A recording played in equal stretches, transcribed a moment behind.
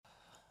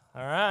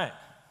All right.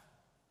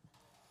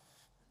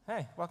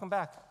 Hey, welcome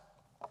back.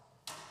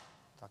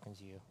 Talking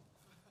to you.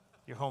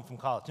 You're home from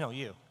college. No,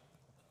 you.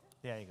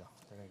 There you go.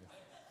 There you go.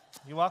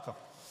 You're welcome.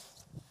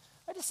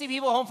 I just see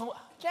people home from...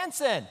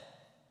 Jensen!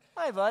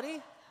 Hi,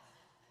 buddy.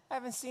 I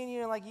haven't seen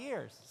you in like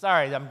years.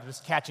 Sorry, I'm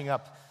just catching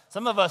up.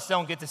 Some of us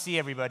don't get to see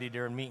everybody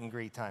during meet and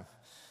greet time,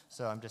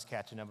 so I'm just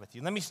catching up with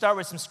you. Let me start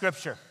with some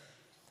scripture.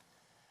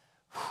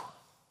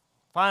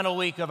 Final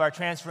week of our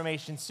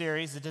transformation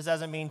series. It just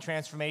doesn't mean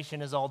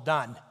transformation is all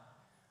done.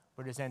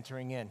 We're just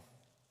entering in.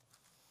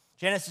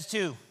 Genesis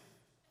 2.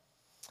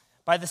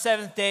 By the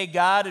seventh day,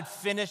 God had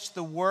finished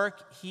the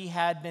work he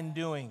had been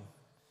doing.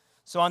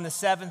 So on the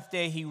seventh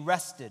day, he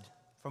rested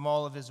from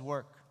all of his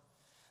work.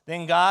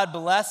 Then God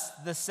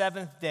blessed the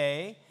seventh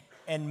day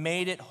and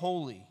made it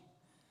holy,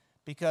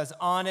 because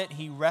on it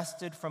he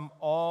rested from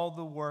all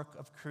the work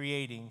of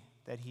creating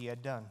that he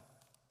had done.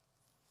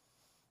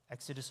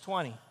 Exodus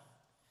 20.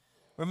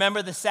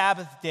 Remember the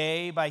Sabbath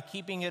day by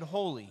keeping it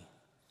holy.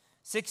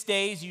 6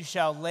 days you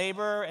shall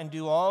labor and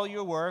do all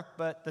your work,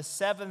 but the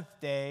seventh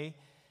day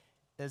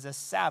is a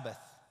Sabbath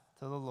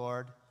to the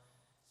Lord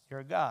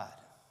your God.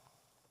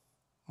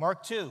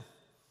 Mark 2.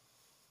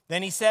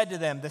 Then he said to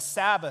them, the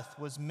Sabbath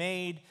was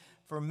made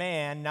for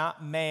man,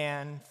 not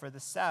man for the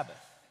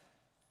Sabbath.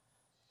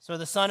 So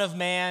the Son of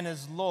Man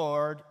is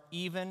Lord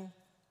even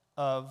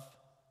of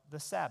the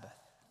Sabbath.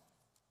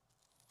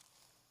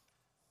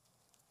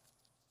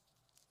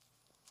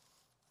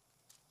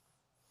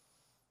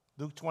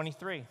 Luke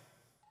 23.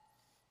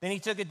 Then he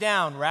took it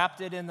down,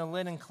 wrapped it in the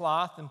linen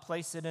cloth, and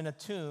placed it in a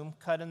tomb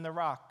cut in the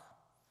rock,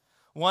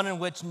 one in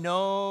which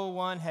no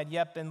one had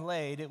yet been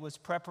laid. It was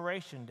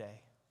preparation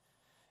day,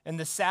 and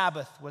the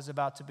Sabbath was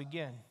about to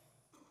begin.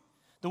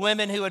 The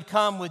women who had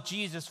come with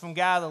Jesus from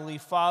Galilee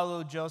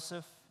followed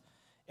Joseph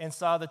and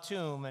saw the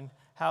tomb and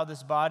how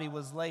this body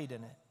was laid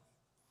in it.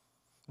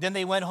 Then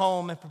they went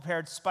home and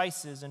prepared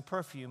spices and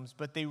perfumes,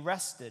 but they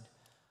rested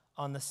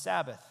on the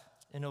Sabbath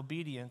in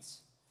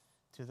obedience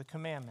to the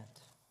commandment.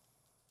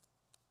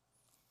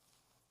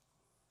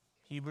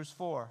 Hebrews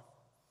 4.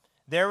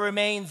 There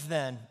remains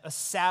then a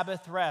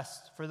Sabbath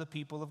rest for the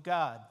people of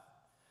God.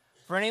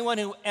 For anyone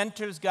who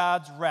enters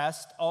God's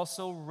rest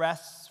also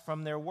rests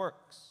from their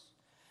works,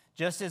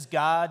 just as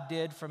God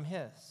did from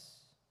his.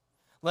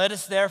 Let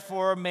us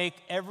therefore make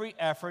every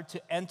effort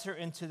to enter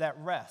into that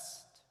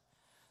rest,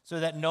 so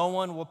that no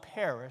one will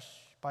perish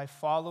by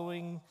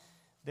following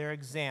their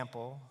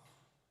example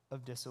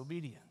of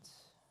disobedience.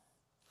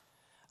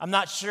 I'm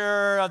not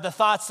sure of the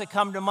thoughts that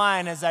come to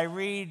mind as I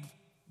read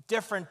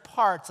different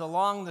parts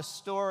along the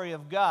story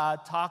of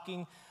God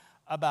talking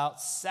about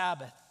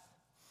Sabbath.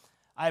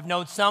 I've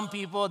known some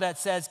people that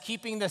says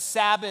keeping the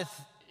Sabbath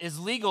is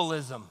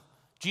legalism.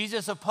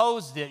 Jesus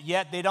opposed it,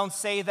 yet they don't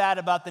say that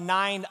about the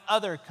 9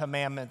 other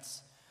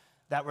commandments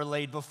that were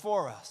laid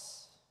before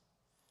us.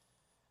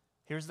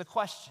 Here's the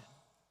question.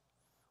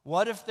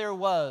 What if there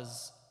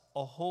was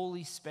a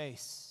holy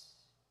space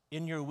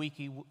in your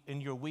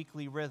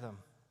weekly rhythm?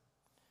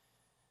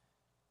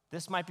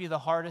 This might be the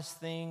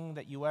hardest thing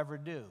that you ever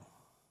do,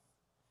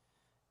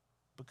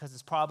 because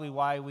it's probably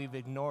why we've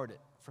ignored it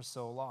for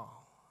so long.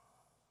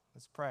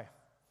 Let's pray.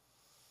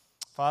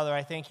 Father,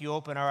 I think you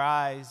open our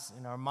eyes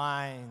and our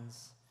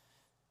minds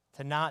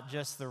to not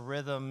just the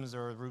rhythms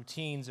or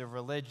routines of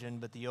religion,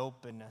 but the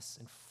openness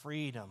and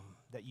freedom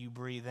that you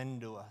breathe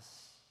into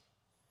us,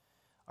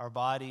 our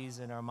bodies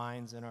and our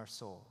minds and our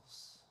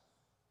souls.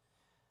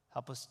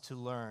 Help us to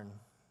learn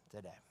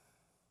today.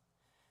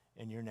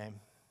 In your name,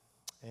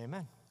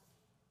 amen.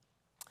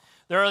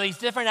 There are these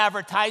different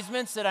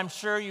advertisements that I'm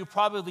sure you've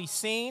probably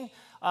seen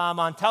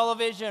on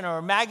television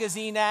or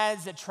magazine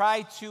ads that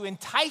try to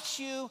entice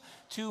you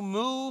to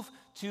move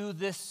to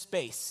this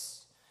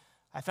space.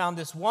 I found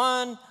this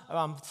one,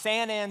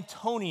 San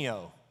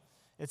Antonio.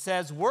 It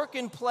says, work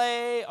and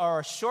play are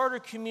a shorter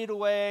commute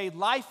away.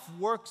 Life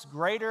works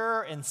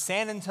greater in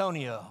San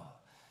Antonio.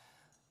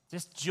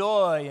 Just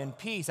joy and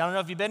peace. I don't know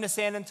if you've been to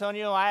San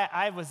Antonio.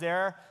 I was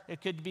there. It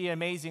could be an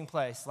amazing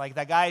place. Like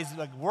that guy's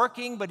like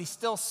working, but he's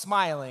still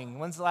smiling.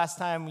 When's the last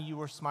time you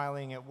were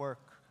smiling at work?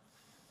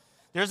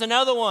 There's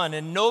another one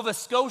in Nova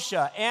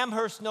Scotia,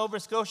 Amherst, Nova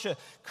Scotia.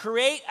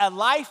 Create a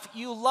life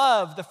you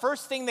love. The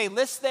first thing they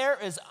list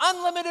there is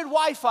unlimited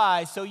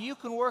Wi-Fi so you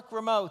can work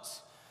remote.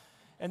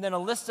 And then a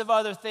list of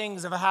other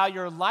things of how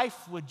your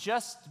life would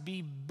just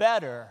be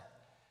better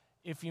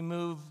if you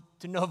moved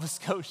to Nova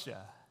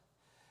Scotia.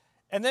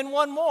 And then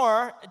one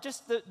more,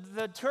 just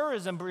the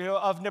Tourism Bureau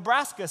of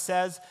Nebraska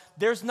says,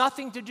 there's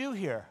nothing to do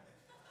here.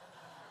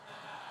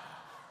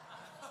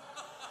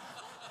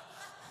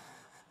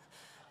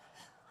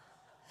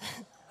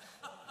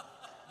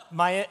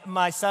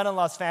 My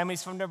son-in-law's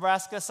family's from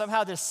Nebraska.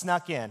 Somehow this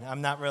snuck in.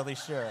 I'm not really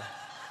sure.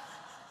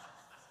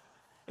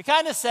 It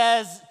kind of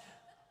says,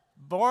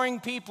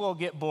 boring people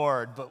get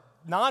bored, but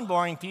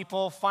non-boring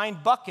people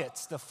find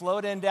buckets to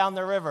float in down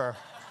the river.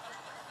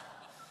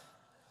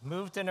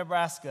 Move to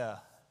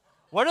Nebraska.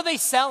 What are they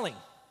selling?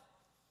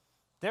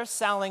 They're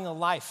selling a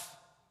life,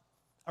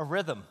 a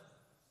rhythm.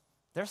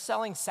 They're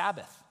selling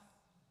Sabbath.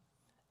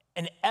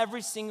 In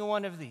every single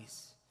one of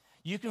these,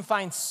 you can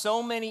find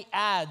so many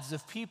ads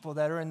of people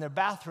that are in their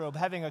bathrobe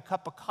having a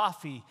cup of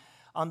coffee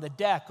on the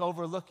deck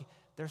overlooking.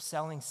 They're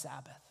selling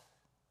Sabbath.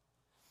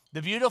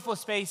 The beautiful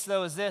space,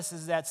 though, is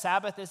that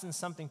Sabbath isn't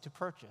something to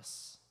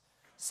purchase.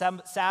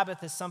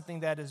 Sabbath is something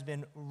that has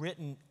been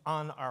written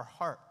on our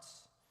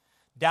hearts.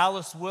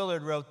 Dallas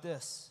Willard wrote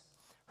this: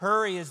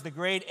 hurry is the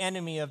great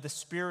enemy of the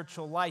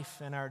spiritual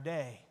life in our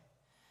day.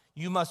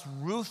 You must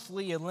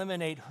ruthlessly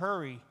eliminate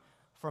hurry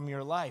from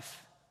your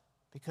life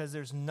because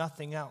there's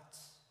nothing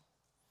else.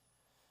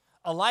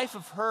 A life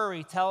of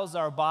hurry tells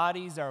our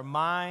bodies, our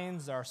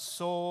minds, our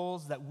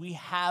souls that we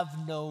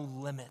have no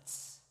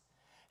limits.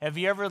 Have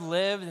you ever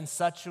lived in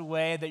such a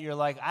way that you're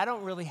like, I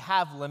don't really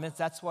have limits,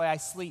 that's why I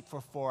sleep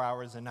for 4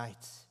 hours a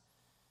night?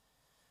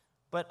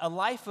 But a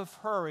life of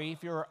hurry,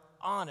 if you're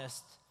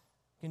honest,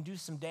 can do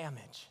some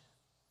damage.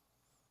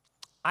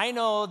 I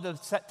know the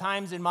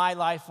times in my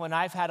life when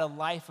I've had a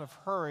life of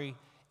hurry,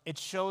 it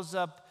shows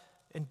up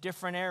in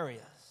different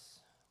areas.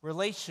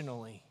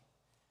 Relationally,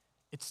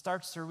 it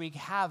starts to wreak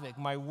havoc.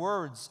 My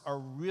words are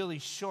really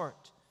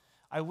short.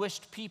 I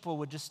wished people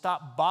would just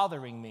stop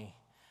bothering me.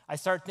 I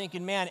start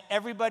thinking, man,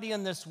 everybody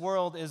in this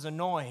world is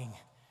annoying.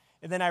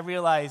 And then I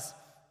realize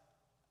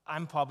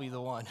I'm probably the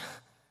one.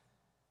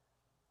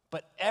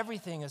 But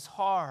everything is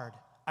hard.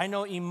 I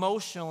know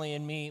emotionally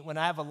in me, when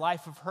I have a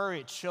life of hurry,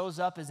 it shows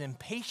up as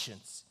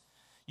impatience.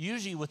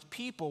 Usually with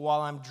people while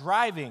I'm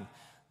driving,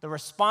 the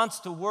response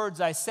to words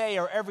I say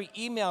or every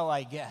email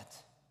I get.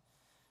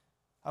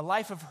 A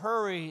life of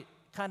hurry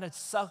kind of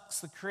sucks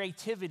the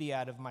creativity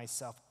out of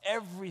myself.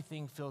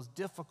 Everything feels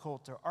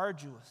difficult or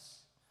arduous.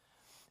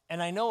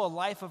 And I know a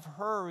life of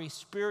hurry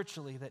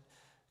spiritually, that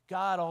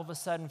God all of a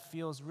sudden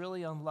feels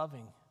really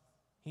unloving.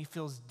 He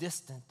feels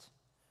distant.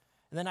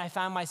 And then I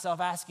found myself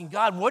asking,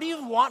 God, what do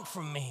you want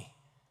from me?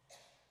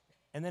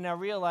 And then I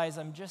realized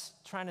I'm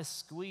just trying to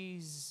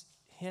squeeze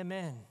him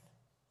in.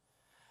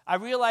 I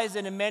realized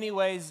that in many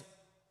ways,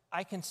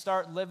 I can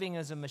start living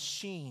as a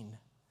machine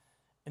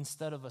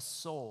instead of a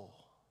soul.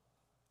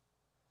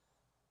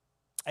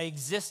 I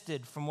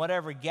existed from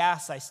whatever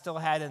gas I still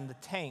had in the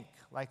tank,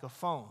 like a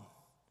phone,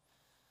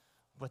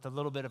 with a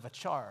little bit of a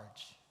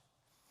charge.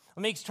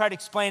 Let me try to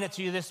explain it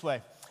to you this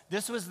way.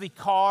 This was the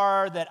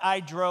car that I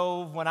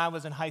drove when I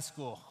was in high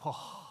school.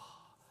 Oh.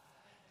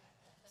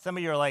 Some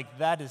of you are like,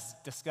 that is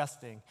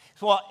disgusting.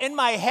 Well, in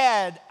my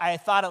head, I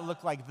thought it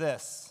looked like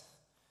this.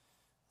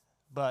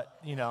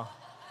 But,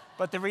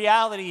 but the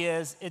reality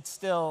is it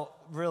still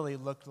really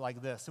looked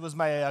like this. It was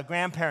my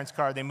grandparents'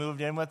 car. They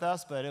moved in with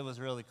us, but it was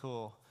really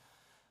cool.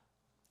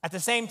 At the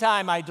same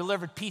time, I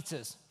delivered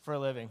pizzas for a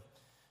living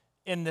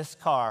in this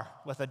car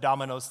with a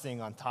Domino's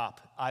thing on top.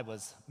 I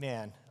was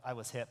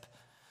hip.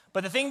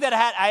 But the thing that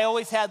I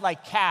always had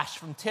like cash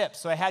from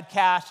tips. So I had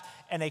cash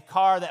and a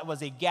car that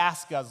was a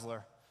gas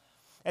guzzler.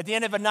 At the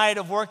end of a night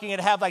of working, I'd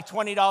have like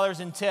 $20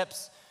 in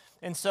tips.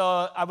 And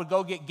so I would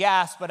go get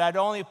gas, but I'd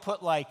only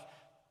put like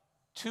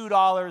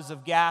 $2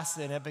 of gas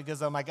in it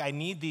because I'm like, I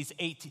need these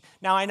 18.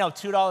 Now I know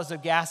 $2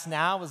 of gas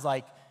now is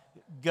like,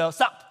 go,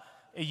 stop.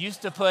 It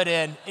used to put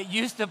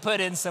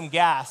in some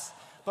gas.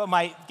 But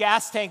my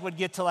gas tank would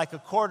get to like a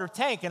quarter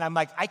tank, and I'm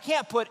like, I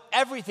can't put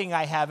everything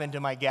I have into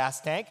my gas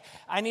tank.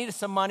 I needed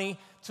some money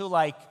to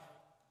like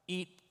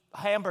eat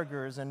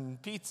hamburgers and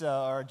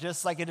pizza or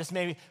just like it just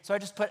maybe. So I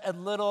just put a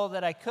little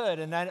that I could,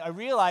 and then I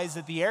realized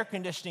that the air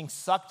conditioning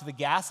sucked the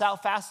gas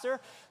out faster.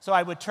 So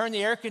I would turn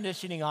the air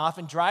conditioning off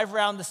and drive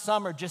around the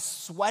summer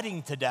just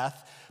sweating to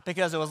death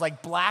because it was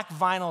like black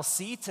vinyl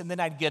seats, and then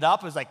I'd get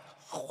up, it was like,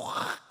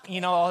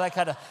 all that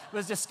kind of, it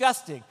was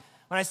disgusting.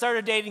 When I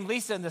started dating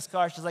Lisa in this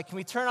car, she's like, can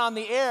we turn on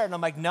the air? And I'm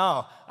like,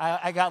 no,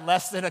 I got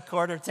less than a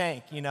quarter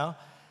tank,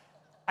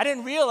 I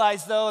didn't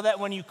realize, though, that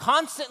when you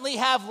constantly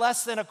have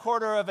less than a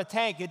quarter of a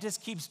tank, it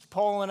just keeps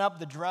pulling up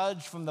the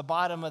drudge from the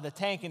bottom of the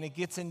tank, and it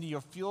gets into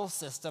your fuel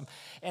system,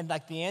 and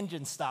like the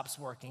engine stops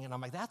working. And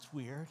I'm like, that's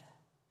weird.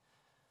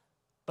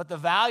 But the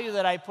value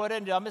that I put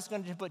into, I'm just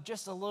going to put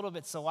just a little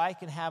bit so I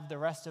can have the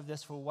rest of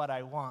this for what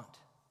I want,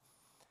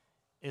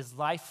 is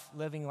life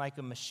living like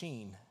a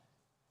machine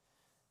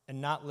and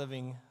not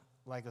living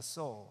like a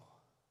soul.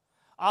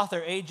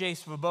 Author A.J.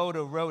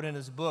 Swoboda wrote in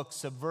his book,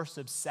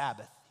 Subversive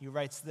Sabbath, he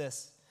writes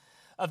this: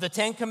 of the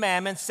 10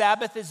 commandments,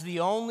 Sabbath is the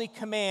only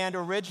command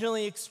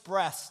originally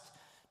expressed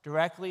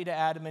directly to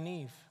Adam and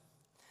Eve.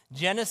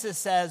 Genesis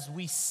says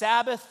we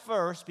Sabbath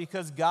first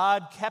because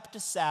God kept a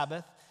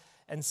Sabbath,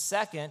 and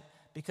second,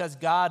 because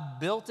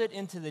God built it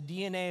into the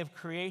DNA of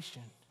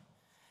creation.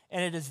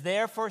 And it is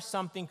therefore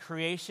something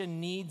creation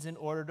needs in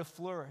order to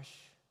flourish.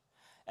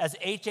 As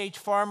H.H.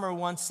 Farmer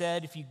once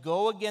said, if you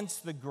go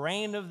against the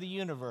grain of the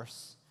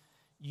universe,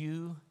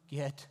 you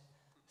get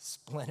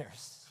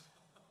splinters.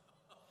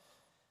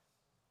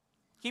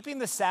 Keeping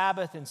the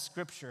Sabbath in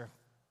Scripture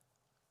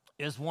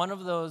is one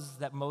of those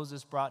that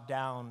Moses brought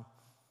down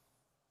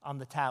on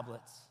the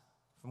tablets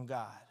from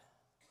God.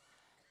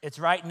 It's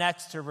right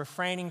next to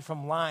refraining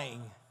from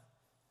lying,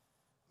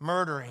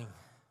 murdering,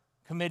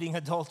 committing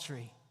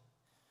adultery.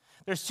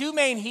 There's two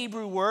main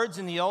Hebrew words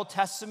in the Old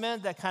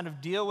Testament that kind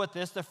of deal with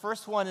this. The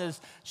first one is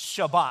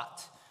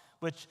Shabbat,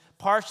 which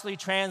partially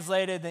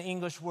translated the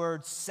English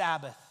word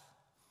Sabbath.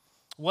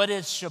 What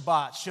is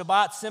Shabbat?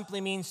 Shabbat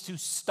simply means to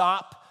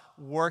stop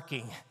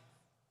working.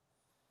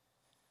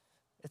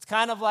 It's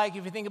kind of like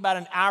if you think about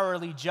an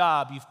hourly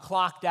job, you've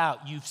clocked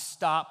out, you've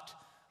stopped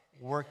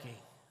working.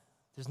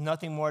 There's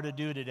nothing more to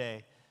do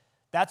today.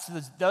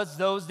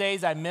 Those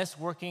days I miss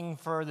working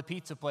for the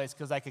pizza place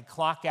because I could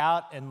clock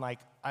out and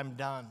I'm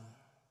done.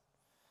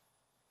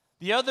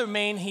 The other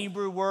main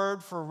Hebrew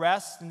word for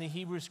rest in the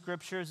Hebrew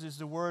scriptures is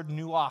the word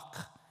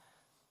nuach.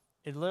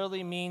 It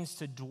literally means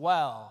to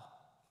dwell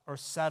or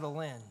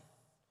settle in.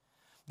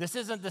 This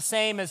isn't the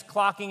same as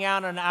clocking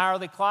out on an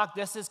hourly clock.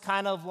 This is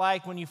kind of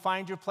like when you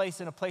find your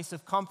place in a place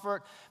of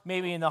comfort,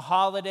 maybe in the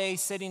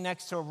holidays, sitting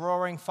next to a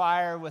roaring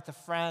fire with a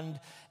friend,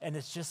 and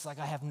it's just like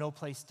I have no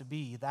place to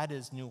be. That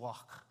is nuach.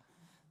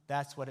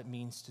 That's what it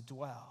means to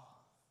dwell.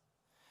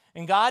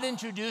 And God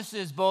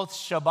introduces both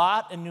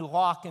Shabbat and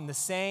nuach in the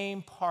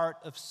same part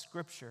of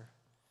Scripture.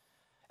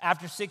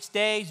 After 6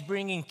 days,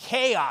 bringing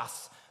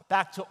chaos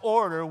back to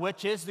order,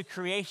 which is the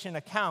creation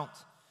account,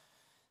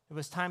 it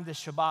was time to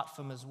Shabbat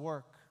from his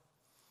work.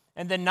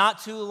 And then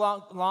not too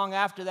long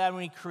after that,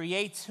 when he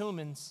creates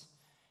humans,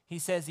 he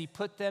says he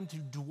put them to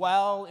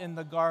dwell in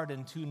the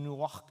garden, to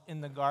nuach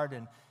in the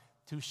garden,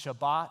 to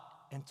Shabbat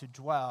and to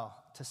dwell,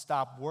 to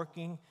stop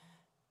working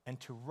and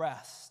to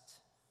rest.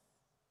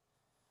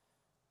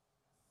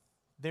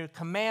 Their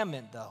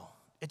commandment, though,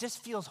 it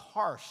just feels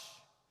harsh.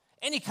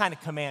 Any kind of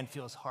command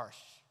feels harsh.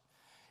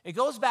 It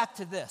goes back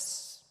to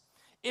this.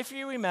 If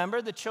you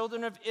remember, the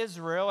children of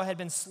Israel had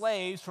been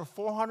slaves for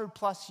 400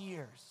 plus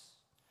years.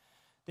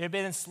 They had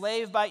been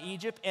enslaved by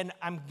Egypt, and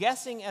I'm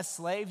guessing as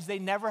slaves, they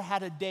never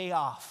had a day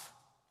off.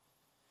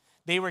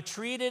 They were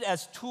treated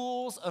as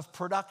tools of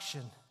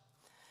production.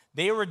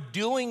 They were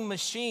doing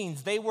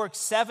machines. They worked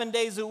 7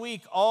 days a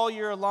week all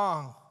year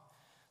long.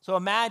 So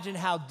imagine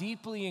how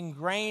deeply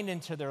ingrained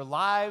into their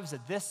lives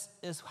that this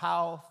is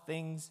how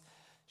things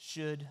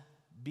should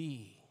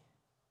be.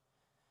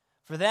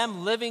 For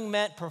them, living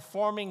meant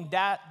performing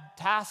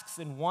tasks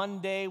in one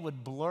day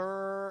would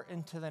blur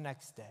into the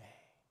next day.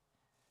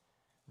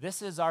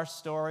 This is our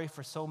story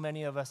for so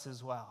many of us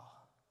as well.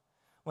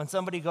 When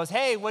somebody goes,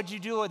 hey, what'd you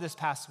do this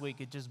past week?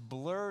 It just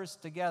blurs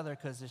together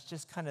because it's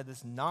just kind of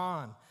this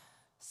non-stopped.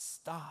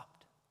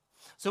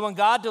 So when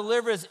God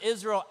delivers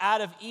Israel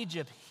out of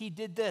Egypt, he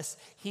did this.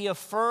 He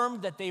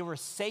affirmed that they were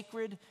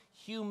sacred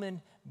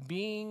human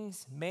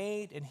beings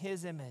made in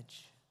his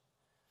image.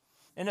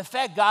 In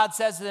effect, God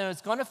says to them,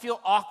 it's going to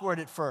feel awkward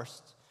at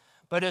first,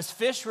 but as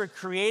fish were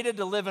created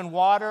to live in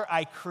water,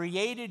 I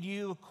created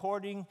you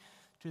according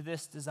to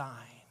this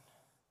design.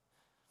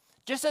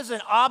 Just as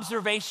an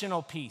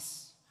observational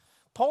piece,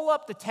 pull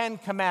up the 10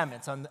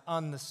 Commandments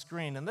on the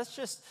screen, and let's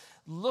just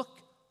look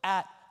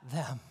at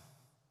them.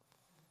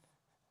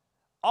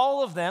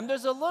 All of them,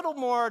 there's a little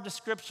more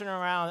description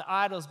around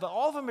idols, but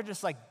all of them are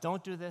just like,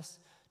 don't do this,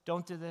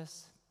 don't do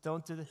this,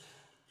 don't do this.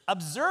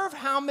 Observe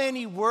how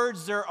many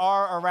words there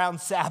are around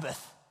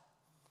Sabbath.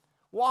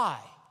 Why?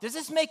 Does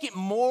this make it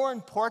more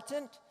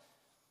important?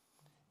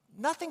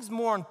 Nothing's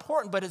more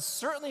important, but it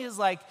certainly is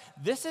like,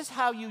 this is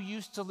how you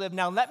used to live.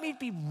 Now, let me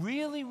be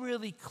really,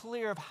 really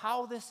clear of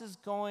how this is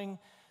going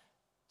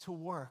to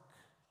work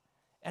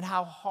and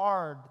how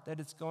hard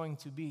that it's going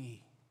to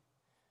be.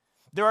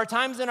 There are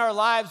times in our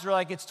lives where,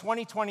 like, it's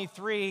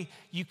 2023,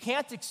 you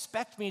can't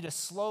expect me to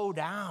slow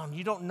down.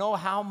 You don't know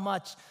how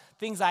much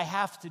things I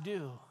have to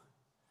do.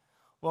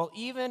 Well,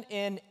 even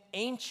in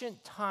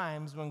ancient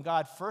times when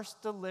God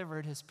first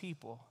delivered his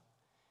people,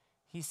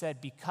 he said,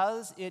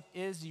 because it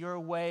is your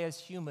way as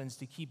humans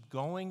to keep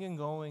going and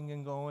going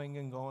and going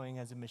and going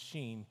as a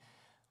machine,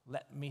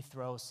 let me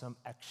throw some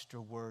extra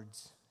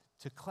words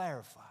to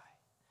clarify.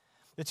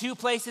 The two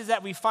places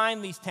that we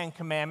find these 10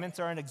 commandments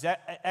are in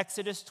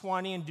Exodus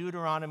 20 and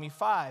Deuteronomy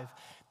 5.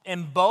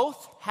 And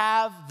both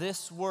have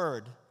this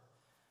word,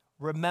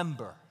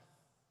 remember.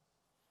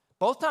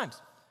 Both times,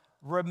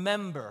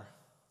 remember.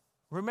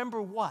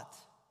 Remember what?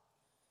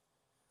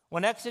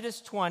 When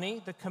Exodus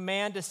 20, the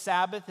command to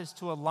Sabbath is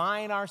to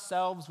align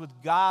ourselves with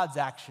God's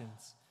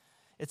actions.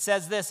 It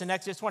says this in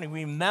Exodus 20,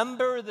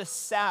 remember the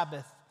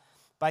Sabbath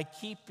by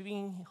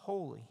keeping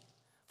holy.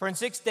 For in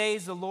 6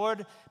 days the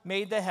Lord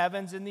made the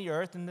heavens and the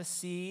earth and the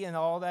sea and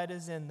all that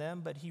is in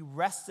them, but he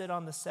rested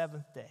on the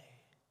seventh day.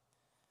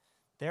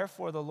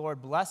 Therefore the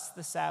Lord blessed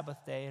the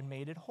Sabbath day and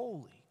made it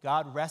holy.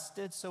 God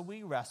rested, so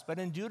we rest. But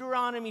in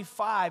Deuteronomy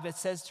 5, it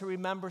says to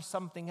remember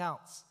something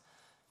else.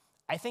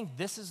 I think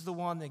this is the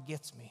one that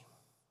gets me.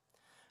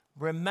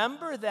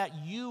 Remember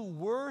that you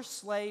were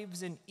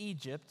slaves in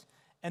Egypt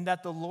and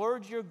that the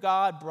Lord your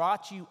God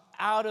brought you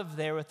out of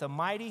there with a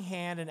mighty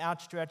hand and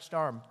outstretched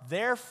arm.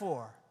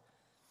 Therefore,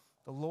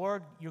 the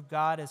Lord your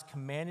God has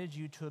commanded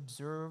you to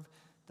observe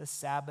the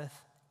Sabbath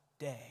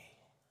day.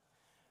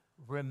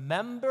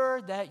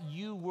 Remember that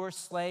you were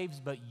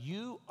slaves, but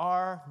you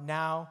are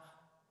now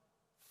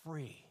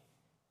free.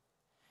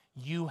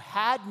 You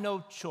had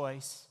no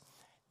choice.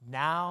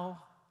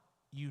 Now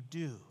you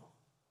do.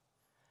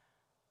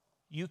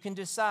 You can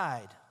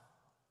decide,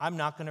 I'm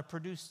not going to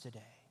produce today.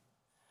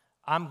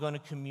 I'm going to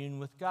commune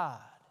with God.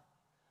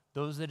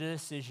 Those are the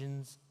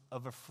decisions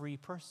of a free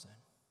person.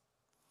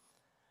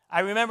 I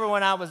remember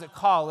when I was at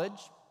college,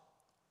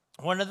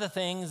 one of the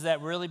things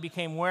that really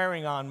became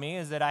wearing on me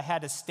is that I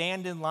had to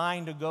stand in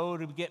line to go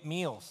to get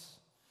meals.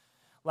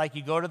 Like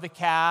you go to the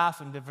caf,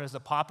 and if there's a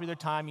popular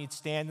time, you'd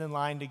stand in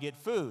line to get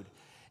food.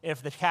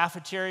 If the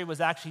cafeteria was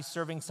actually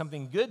serving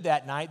something good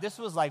that night, this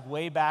was like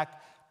way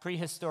back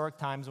prehistoric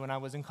times when I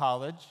was in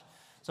college.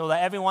 So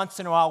that every once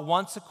in a while,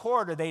 once a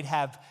quarter, they'd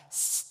have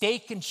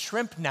steak and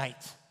shrimp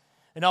night.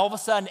 And all of a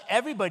sudden,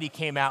 everybody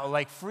came out with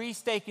like free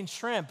steak and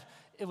shrimp.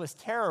 It was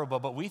terrible,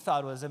 but we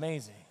thought it was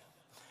amazing.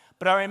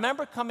 But I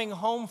remember coming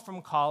home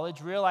from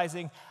college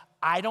realizing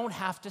I don't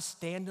have to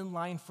stand in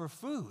line for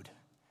food.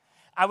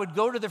 I would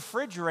go to the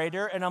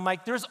refrigerator and I'm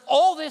like, there's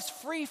all this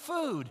free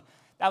food.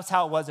 That's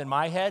how it was in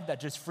my head, that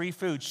just free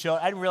food showed.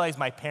 I didn't realize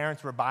my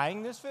parents were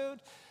buying this food,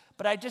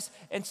 but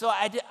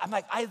I'm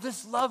like, I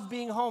just love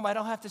being home. I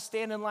don't have to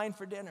stand in line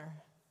for dinner.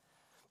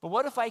 But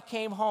what if I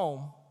came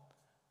home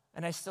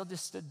and I still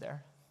just stood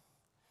there?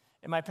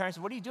 And my parents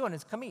said, what are you doing?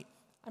 It's come eat.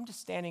 I'm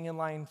just standing in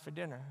line for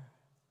dinner.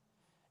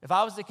 If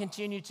I was to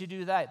continue to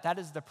do that, that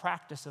is the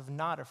practice of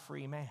not a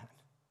free man.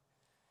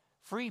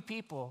 Free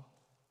people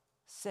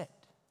sit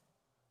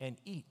and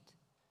eat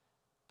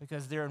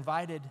because they're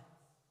invited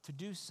to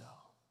do so.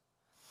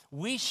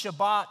 We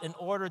Shabbat in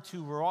order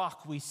to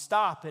ruach. We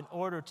stop in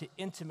order to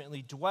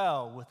intimately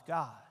dwell with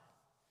God.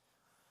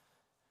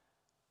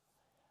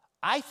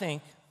 I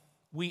think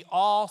we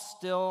all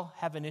still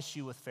have an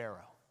issue with Pharaoh.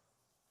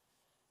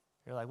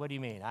 You're like, what do you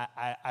mean?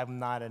 I'm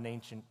not an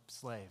ancient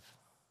slave.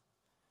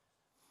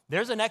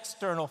 There's an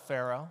external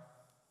Pharaoh.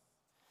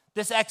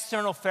 This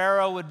external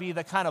Pharaoh would be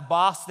the kind of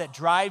boss that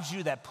drives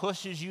you, that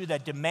pushes you,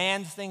 that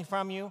demands things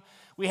from you.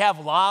 We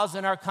have laws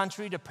in our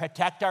country to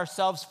protect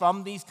ourselves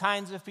from these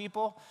kinds of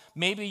people.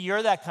 Maybe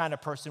you're that kind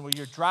of person where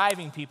you're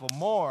driving people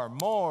more,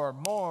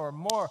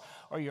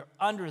 or you're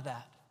under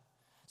that.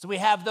 So we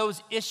have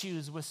those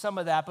issues with some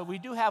of that, but we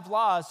do have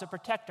laws to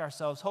protect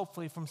ourselves,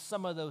 hopefully, from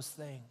some of those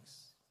things.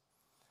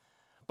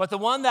 But the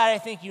one that I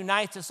think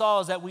unites us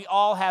all is that we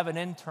all have an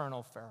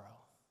internal Pharaoh.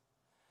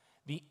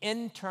 The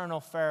internal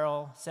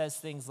Pharaoh says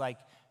things like,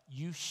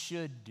 you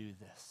should do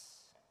this.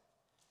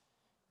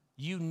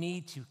 You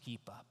need to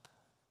keep up.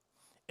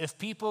 If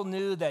people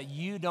knew that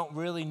you don't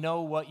really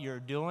know what you're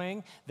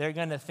doing, they're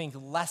going to think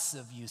less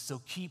of you.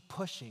 So keep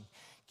pushing,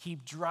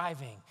 keep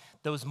driving.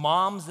 Those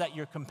moms that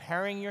you're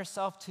comparing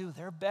yourself to,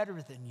 they're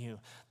better than you.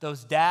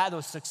 Those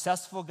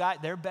successful guys,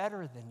 they're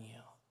better than you.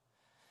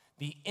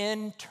 The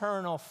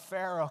internal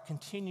Pharaoh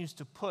continues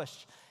to push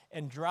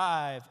and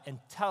drive and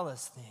tell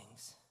us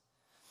things.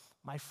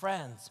 My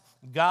friends,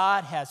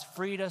 God has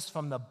freed us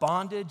from the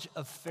bondage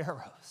of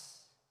pharaohs.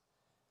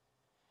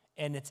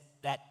 And it's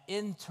that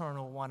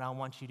internal one I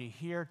want you to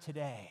hear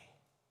today.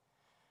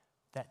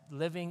 That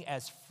living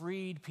as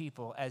freed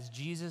people, as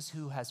Jesus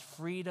who has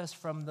freed us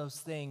from those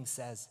things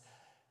says,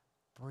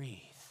 breathe,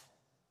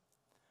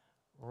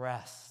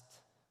 rest,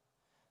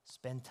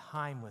 spend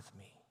time with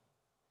me.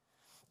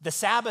 The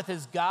Sabbath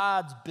is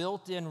God's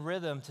built-in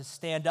rhythm to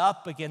stand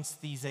up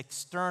against these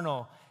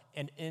external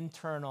and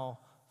internal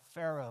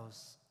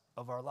pharaohs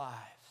of our lives.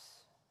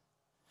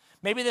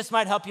 Maybe this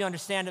might help you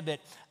understand a bit.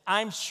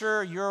 I'm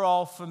sure you're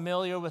all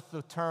familiar with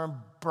the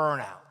term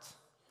burnout.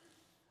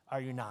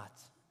 Are you not?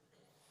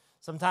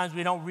 Sometimes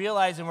we don't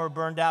realize when we're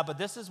burned out, but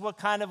this is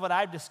what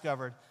I've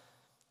discovered.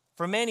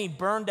 For many,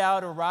 burned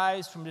out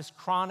arises from this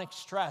chronic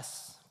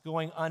stress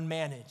going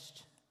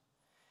unmanaged.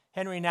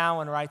 Henry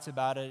Nouwen writes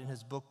about it in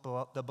his book,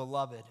 The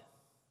Beloved.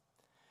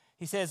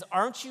 He says,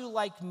 aren't you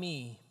like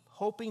me,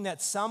 hoping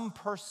that some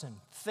person,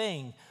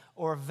 thing,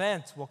 or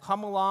event will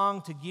come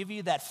along to give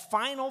you that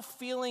final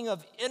feeling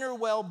of inner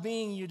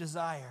well-being you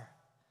desire?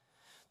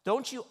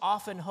 Don't you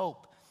often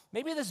hope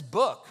maybe this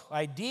book,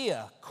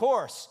 idea,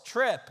 course,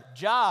 trip,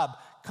 job,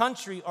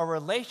 country, or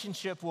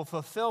relationship will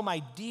fulfill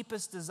my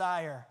deepest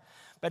desire?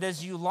 But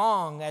as you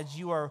long, as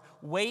you are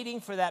waiting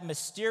for that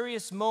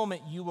mysterious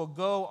moment, you will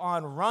go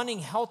on running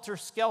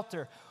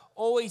helter-skelter,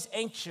 always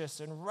anxious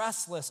and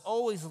restless,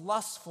 always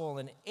lustful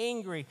and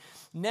angry,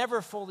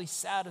 never fully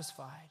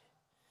satisfied.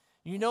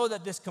 You know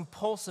that this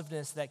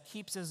compulsiveness that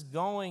keeps us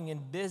going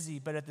and busy,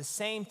 but at the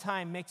same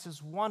time makes us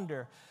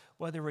wonder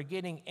whether we're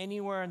getting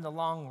anywhere in the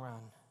long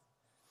run.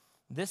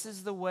 This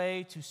is the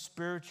way to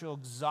spiritual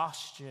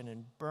exhaustion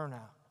and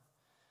burnout.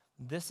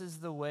 This is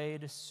the way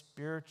to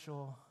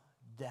spiritual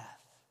death.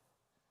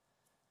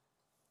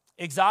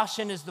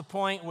 Exhaustion is the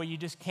point where you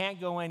just can't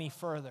go any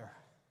further.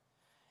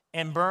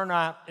 And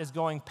burnout is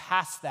going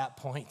past that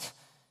point,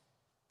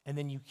 and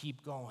then you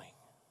keep going.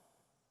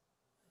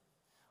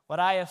 What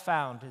I have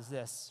found is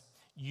this: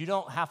 you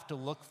don't have to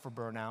look for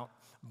burnout.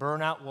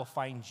 Burnout will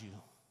find you.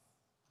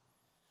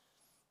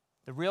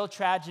 The real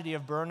tragedy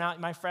of burnout,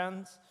 my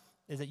friends,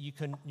 is that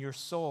your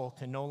soul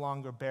can no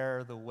longer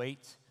bear the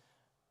weight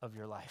of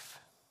your life.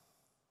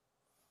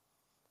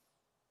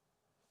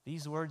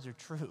 These words are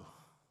true.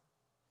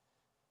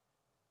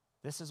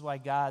 This is why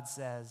God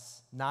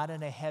says, not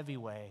in a heavy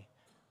way,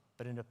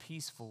 but in a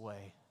peaceful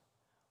way,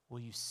 will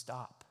you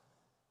stop?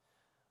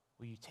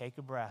 Will you take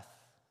a breath?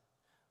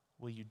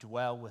 Will you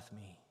dwell with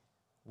me?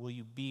 Will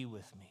you be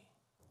with me?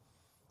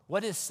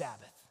 What is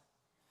Sabbath?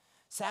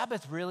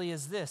 Sabbath really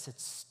is this.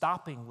 It's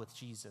stopping with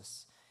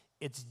Jesus.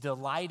 It's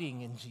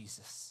delighting in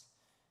Jesus.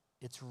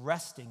 It's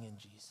resting in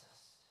Jesus.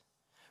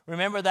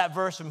 Remember that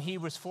verse from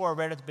Hebrews 4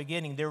 right at the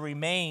beginning. There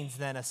remains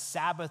then a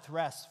Sabbath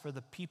rest for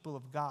the people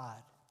of God.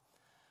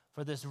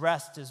 For this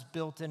rest is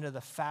built into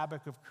the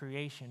fabric of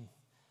creation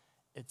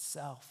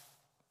itself.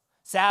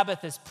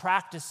 Sabbath is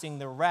practicing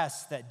the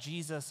rest that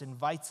Jesus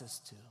invites us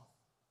to.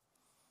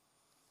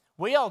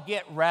 We all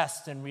get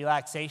rest and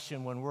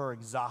relaxation when we're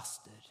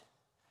exhausted.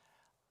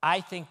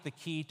 I think the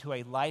key to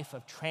a life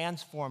of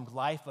transformed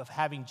life, of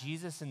having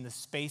Jesus in the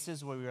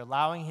spaces where we're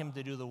allowing him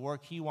to do the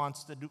work he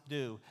wants to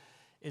do,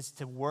 is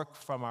to work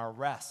from our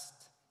rest,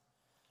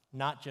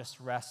 not just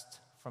rest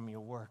from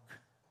your work.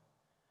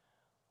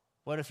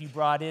 What if you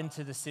brought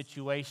into the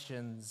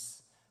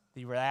situations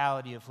the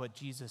reality of what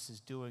Jesus is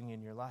doing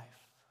in your life?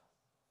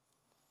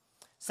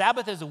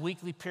 Sabbath is a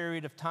weekly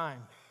period of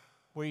time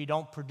where you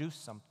don't produce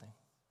something.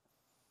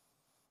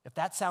 If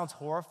that sounds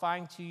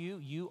horrifying to you,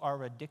 you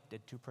are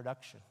addicted to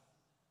production.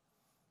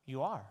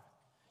 You are.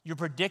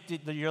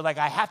 You're like,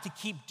 I have to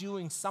keep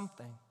doing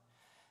something.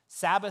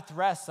 Sabbath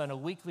rest on a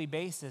weekly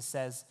basis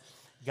says,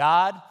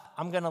 God,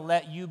 I'm going to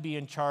let you be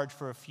in charge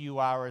for a few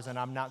hours, and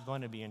I'm not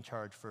going to be in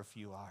charge for a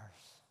few hours.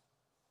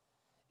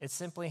 It's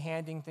simply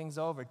handing things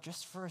over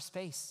just for a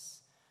space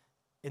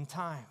in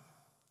time.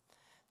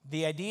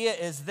 The idea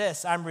is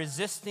this: I'm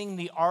resisting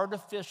the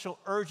artificial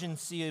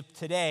urgency of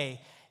today,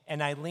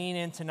 and I lean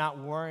into not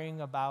worrying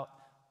about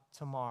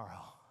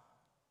tomorrow.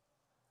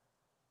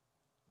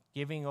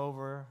 Giving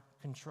over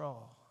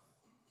control.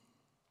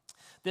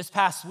 This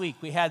past week,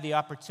 we had the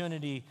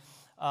opportunity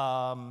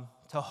to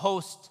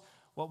host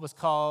what was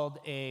called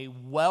a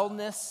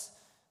wellness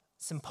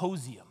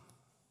symposium.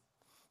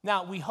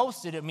 Now, we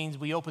hosted, it means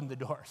we opened the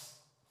doors.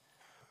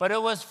 But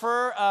it was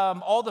for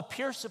all the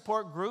peer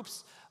support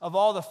groups of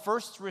all the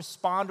first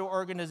responder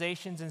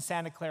organizations in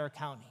Santa Clara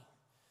County.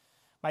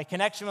 My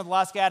connection with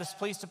Los Gatos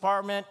Police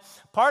Department,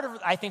 part of,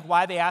 I think,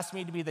 why they asked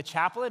me to be the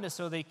chaplain is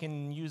so they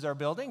can use our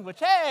building, which,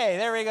 hey,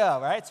 there we go,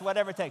 right? It's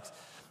whatever it takes.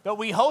 But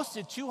we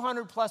hosted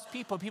 200 plus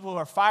people who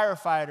are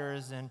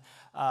firefighters and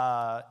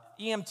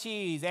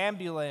EMTs,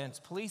 ambulance,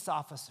 police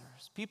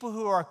officers, people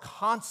who are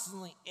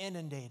constantly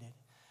inundated.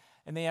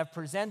 And they have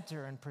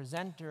presenter and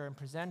presenter and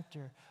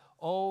presenter,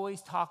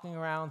 always talking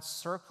around,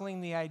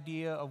 circling the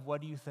idea of,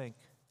 what do you think?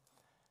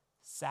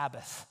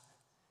 Sabbath.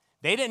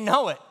 They didn't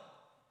know it.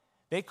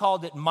 They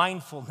called it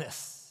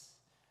mindfulness,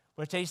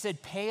 which they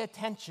said, pay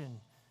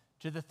attention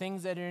to the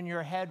things that are in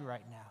your head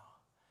right now.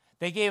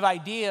 They gave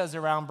ideas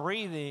around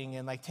breathing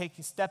and like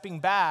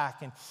stepping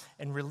back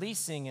and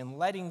releasing and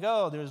letting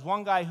go. There was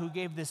one guy who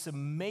gave this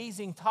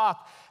amazing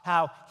talk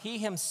how he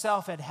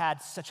himself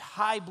had such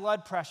high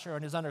blood pressure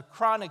and is under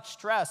chronic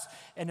stress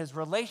and his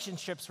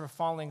relationships were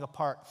falling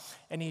apart.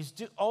 And he's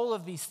all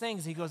of these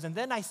things. He goes, and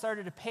then I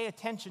started to pay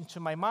attention to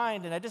my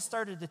mind and I just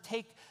started to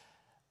take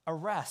a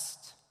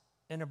rest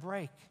and a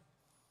break.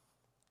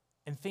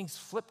 And things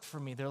flipped for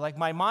me. They're like,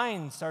 my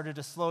mind started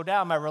to slow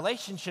down. My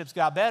relationships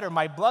got better.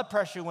 My blood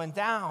pressure went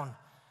down.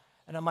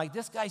 And I'm like,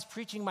 this guy's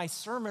preaching my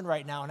sermon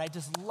right now, and I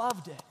just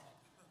loved it.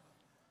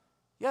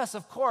 Yes,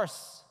 of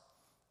course.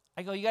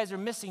 I go, you guys are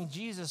missing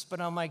Jesus, but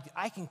I'm like,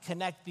 I can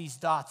connect these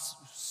dots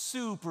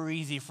super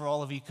easy for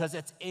all of you because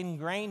it's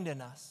ingrained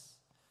in us.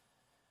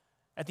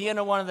 At the end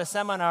of one of the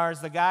seminars,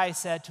 the guy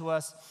said to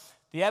us,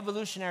 the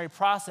evolutionary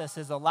process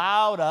has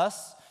allowed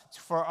us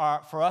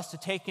for us to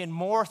take in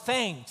more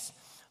things,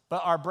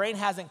 but our brain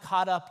hasn't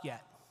caught up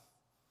yet.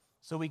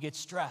 So we get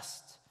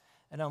stressed.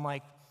 And I'm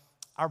like,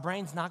 our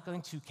brain's not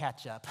going to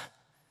catch up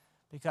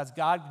because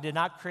God did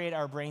not create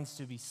our brains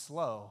to be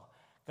slow.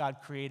 God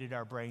created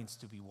our brains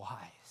to be wise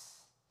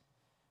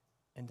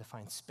and to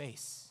find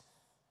space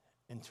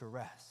and to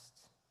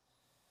rest.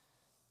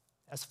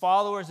 As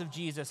followers of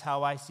Jesus,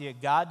 how I see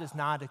it, God does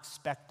not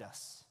expect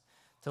us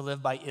to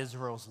live by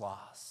Israel's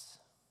laws.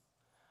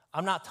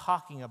 I'm not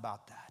talking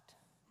about that.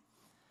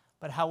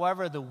 But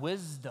however, the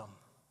wisdom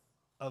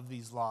of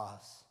these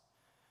laws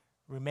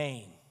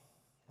remain.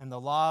 And the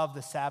law of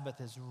the Sabbath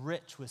is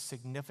rich with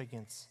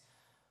significance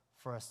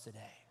for us today.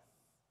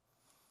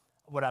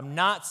 What I'm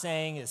not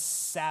saying is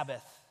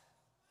Sabbath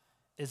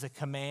is a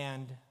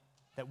command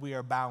that we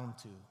are bound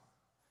to.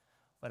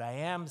 But I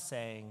am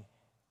saying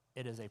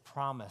it is a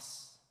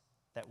promise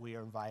that we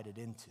are invited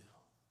into.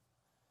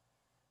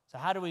 So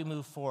how do we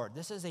move forward?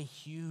 This is a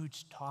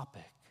huge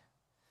topic.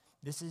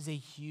 This is a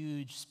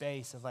huge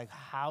space of like,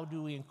 how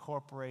do we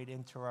incorporate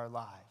into our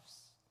lives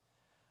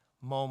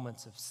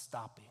moments of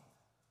stopping,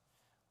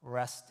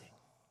 resting?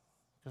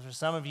 Because for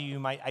some of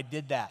you, I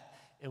did that.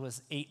 It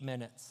was 8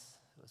 minutes.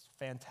 It was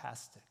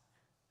fantastic.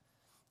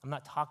 I'm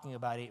not talking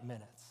about 8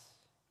 minutes.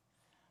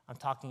 I'm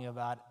talking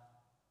about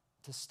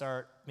to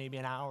start maybe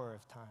an hour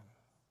of time,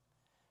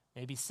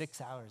 maybe 6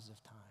 hours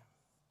of time,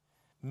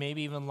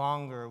 Maybe even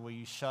longer, where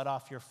you shut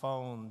off your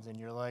phones and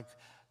you're like,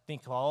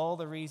 think of all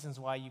the reasons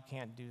why you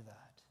can't do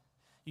that.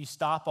 You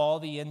stop all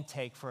the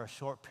intake for a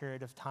short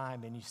period of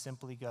time and you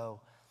simply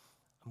go,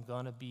 I'm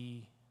going to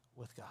be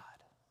with God.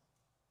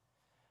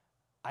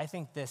 I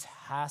think this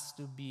has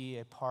to be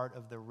a part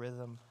of the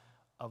rhythm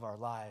of our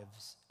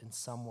lives in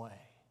some way,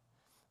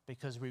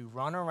 because we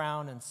run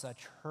around in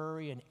such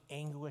hurry and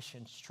anguish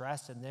and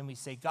stress, and then we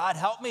say, God,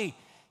 help me.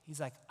 He's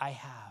like, I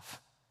have.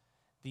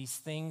 These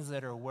things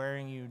that are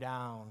wearing you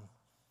down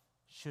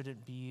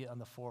shouldn't be on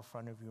the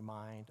forefront of your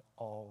mind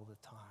all the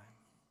time.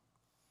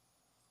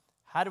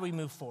 How do we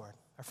move forward?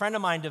 A friend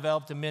of mine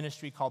developed a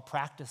ministry called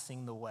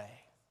Practicing the Way.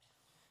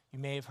 You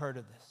may have heard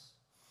of this.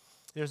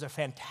 There's a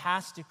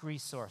fantastic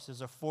resource.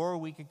 There's a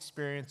 4-week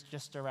experience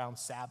just around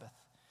Sabbath.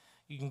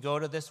 You can go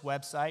to this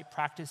website,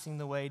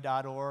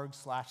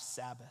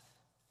 practicingtheway.org/Sabbath.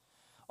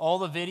 All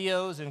the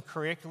videos and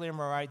curriculum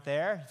are right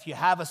there. If you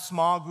have a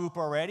small group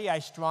already, I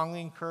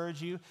strongly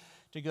encourage you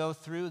to go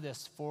through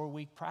this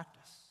 4-week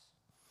practice.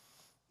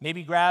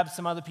 Maybe grab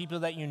some other people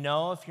that you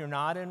know if you're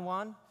not in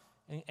one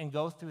and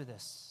go through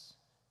this.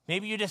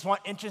 Maybe you just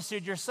want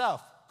interested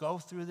yourself. Go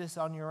through this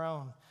on your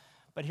own.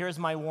 But here's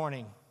my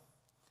warning.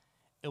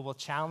 It will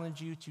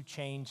challenge you to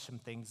change some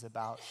things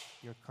about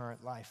your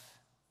current life.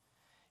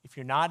 If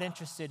you're not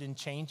interested in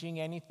changing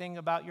anything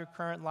about your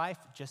current life,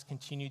 just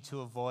continue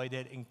to avoid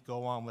it and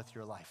go on with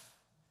your life.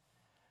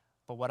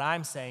 But what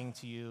I'm saying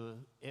to you,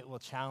 it will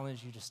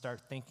challenge you to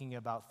start thinking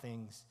about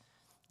things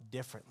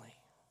differently.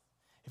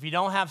 If you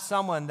don't have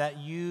someone that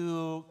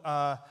you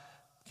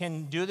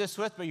can do this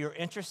with, but you're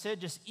interested,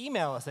 just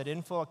email us at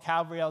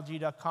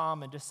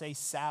info@calvarylg.com and just say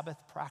Sabbath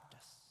practice.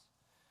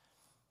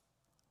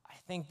 I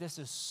think this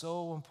is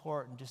so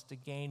important just to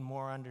gain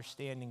more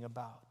understanding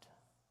about.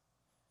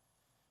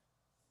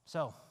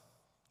 So,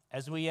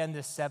 as we end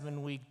this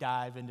 7-week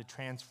dive into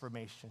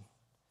transformation,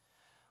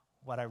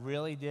 what I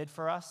really did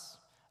for us,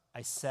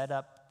 I set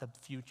up the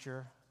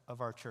future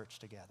of our church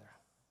together.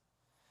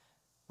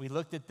 We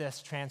looked at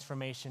this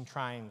transformation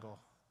triangle,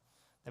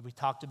 that we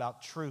talked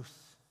about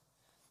truth,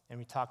 and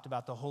we talked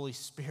about the Holy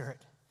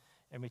Spirit,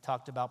 and we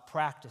talked about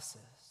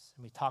practices,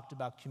 and we talked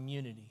about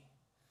community.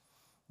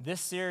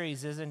 This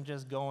series isn't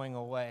just going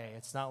away.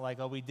 It's not like,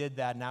 oh, we did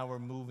that, now we're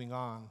moving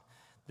on.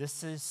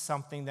 This is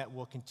something that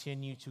will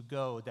continue to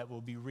go, that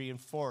will be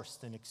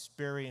reinforced and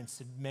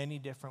experienced in many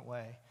different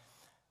ways,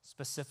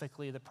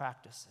 specifically the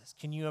practices.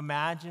 Can you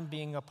imagine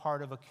being a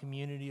part of a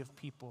community of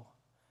people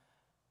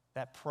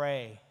that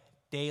pray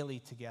daily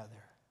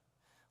together,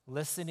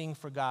 listening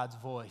for God's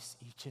voice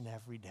each and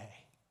every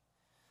day,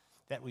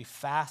 that we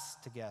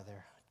fast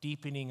together,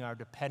 deepening our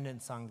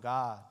dependence on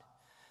God,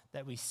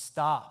 that we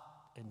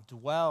stop and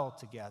dwell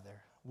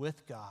together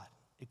with God,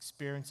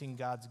 experiencing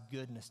God's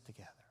goodness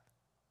together?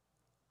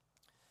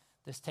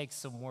 This takes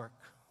some work.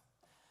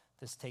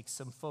 This takes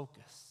some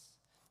focus.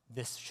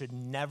 This should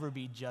never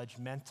be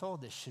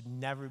judgmental. This should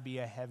never be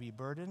a heavy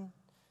burden,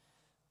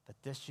 but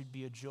this should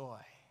be a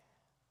joy.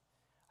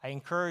 I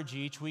encourage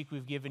you, each week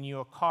we've given you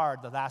a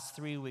card, the last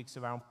 3 weeks,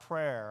 around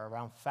prayer,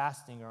 around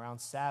fasting, around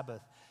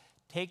Sabbath.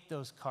 Take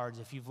those cards.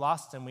 If you've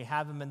lost them, we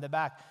have them in the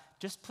back.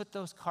 Just put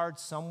those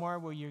cards somewhere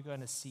where you're going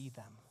to see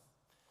them.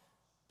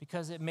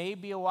 Because it may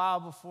be a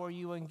while before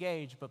you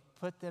engage, but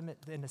put them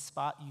in a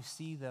spot you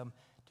see them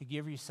to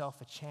give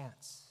yourself a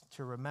chance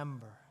to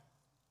remember.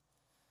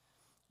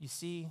 You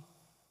see,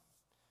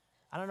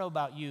 I don't know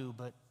about you,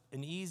 but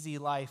an easy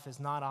life is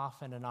not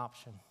often an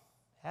option.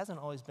 It hasn't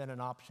always been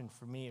an option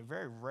for me. It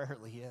very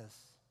rarely is.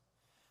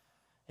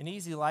 An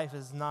easy life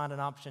is not an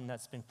option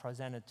that's been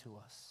presented to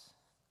us.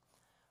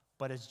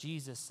 But as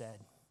Jesus said,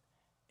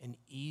 an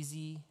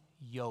easy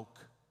yoke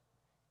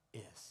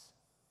is.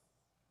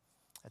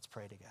 Let's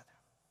pray together.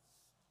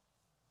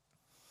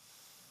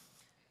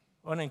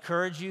 I want to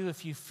encourage you,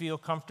 if you feel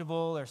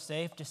comfortable or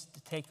safe, just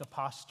to take a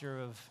posture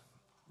of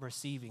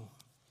receiving.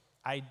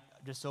 I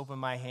just open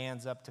my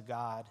hands up to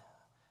God.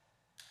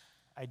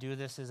 I do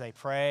this as I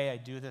pray. I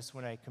do this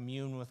when I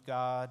commune with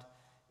God.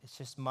 It's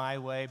just my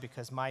way,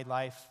 because my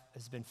life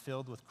has been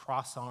filled with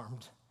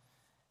cross-armed.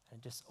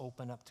 And just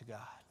open up to God.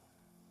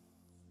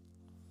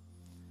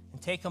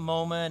 And take a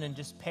moment and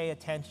just pay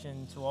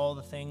attention to all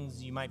the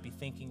things you might be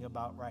thinking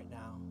about right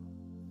now.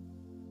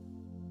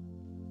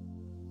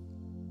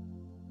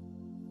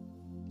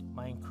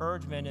 My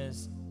encouragement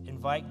is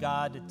invite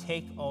God to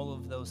take all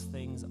of those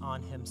things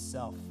on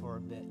himself for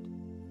a bit.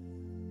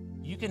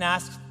 You can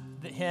ask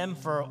him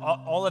for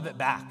all of it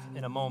back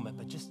in a moment,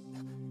 but just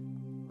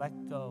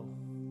let go.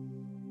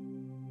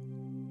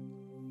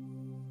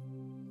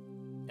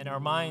 In our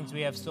minds,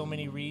 we have so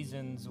many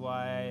reasons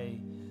why,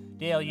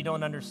 Dale, you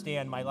don't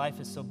understand. My life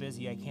is so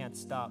busy, I can't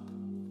stop.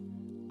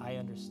 I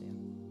understand.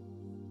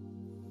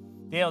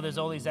 Dale, there's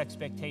all these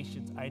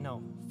expectations. I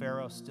know.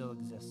 Pharaoh still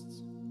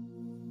exists.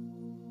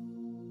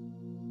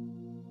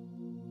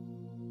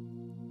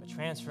 But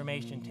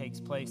transformation takes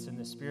place, and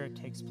the Spirit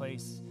takes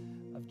place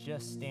of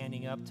just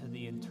standing up to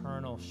the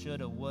internal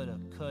shoulda, woulda,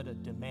 coulda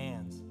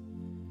demands.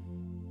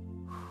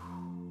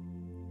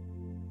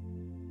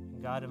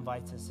 God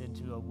invites us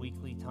into a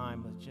weekly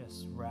time of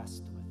just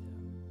rest with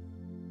him.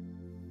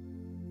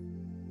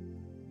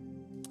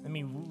 Let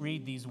me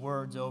read these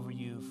words over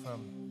you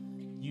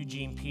from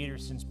Eugene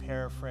Peterson's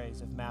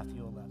paraphrase of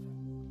Matthew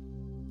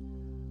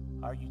 11.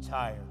 Are you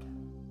tired,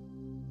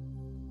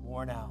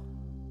 worn out,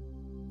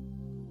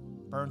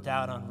 burnt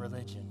out on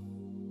religion?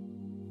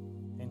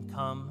 And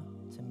come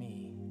to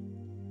me.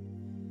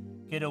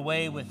 Get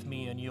away with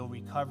me and you'll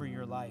recover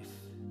your life.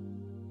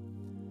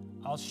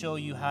 I'll show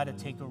you how to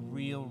take a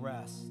real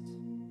rest.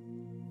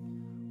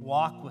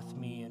 Walk with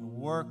me and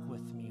work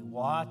with me.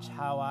 Watch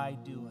how I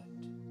do it.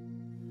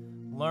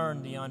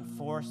 Learn the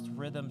unforced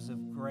rhythms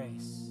of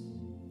grace.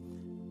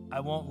 I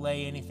won't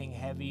lay anything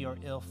heavy or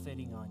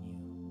ill-fitting on you.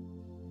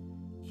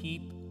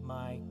 Keep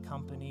my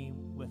company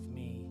with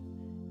me,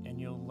 and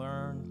you'll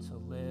learn to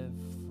live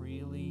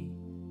freely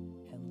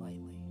and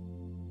lightly.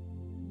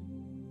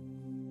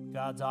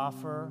 God's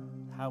offer,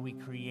 how he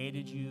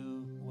created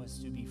you, was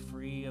to be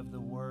free of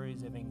the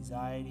worries of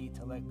anxiety,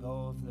 to let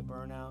go of the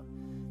burnout,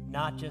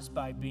 not just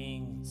by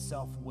being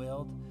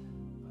self-willed,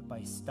 but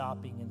by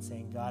stopping and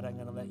saying, God, I'm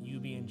going to let you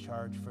be in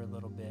charge for a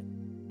little bit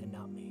and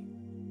not me.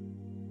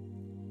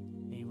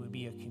 May we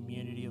be a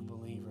community of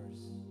believers